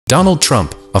Donald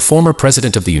Trump, a former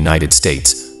president of the United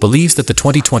States, believes that the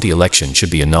 2020 election should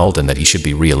be annulled and that he should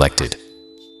be re-elected.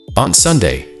 On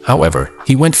Sunday, however,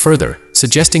 he went further,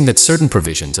 suggesting that certain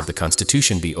provisions of the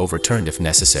Constitution be overturned if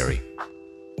necessary.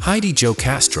 Heidi Jo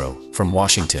Castro, from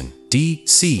Washington,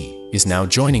 D.C., is now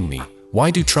joining me. Why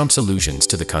do Trump's allusions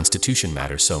to the Constitution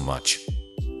matter so much?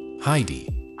 Heidi.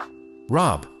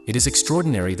 Rob, it is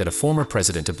extraordinary that a former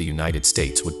president of the United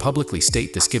States would publicly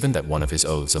state this, given that one of his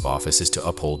oaths of office is to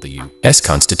uphold the U.S.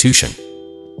 Constitution.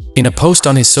 In a post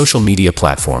on his social media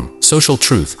platform, Social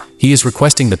Truth, he is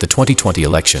requesting that the 2020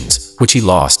 elections, which he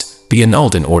lost, be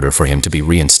annulled in order for him to be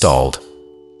reinstalled.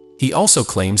 He also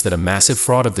claims that a massive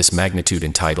fraud of this magnitude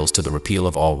entitles to the repeal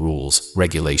of all rules,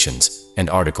 regulations,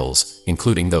 and articles,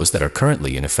 including those that are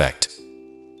currently in effect.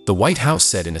 The White House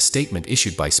said in a statement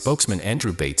issued by spokesman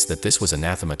Andrew Bates that this was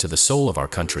anathema to the soul of our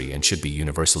country and should be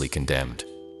universally condemned.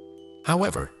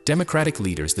 However, Democratic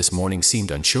leaders this morning seemed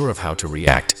unsure of how to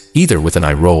react, either with an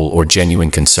eye roll or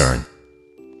genuine concern.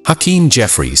 Hakeem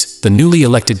Jeffries, the newly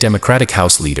elected Democratic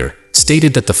House leader,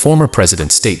 stated that the former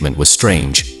president's statement was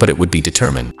strange, but it would be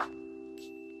determined.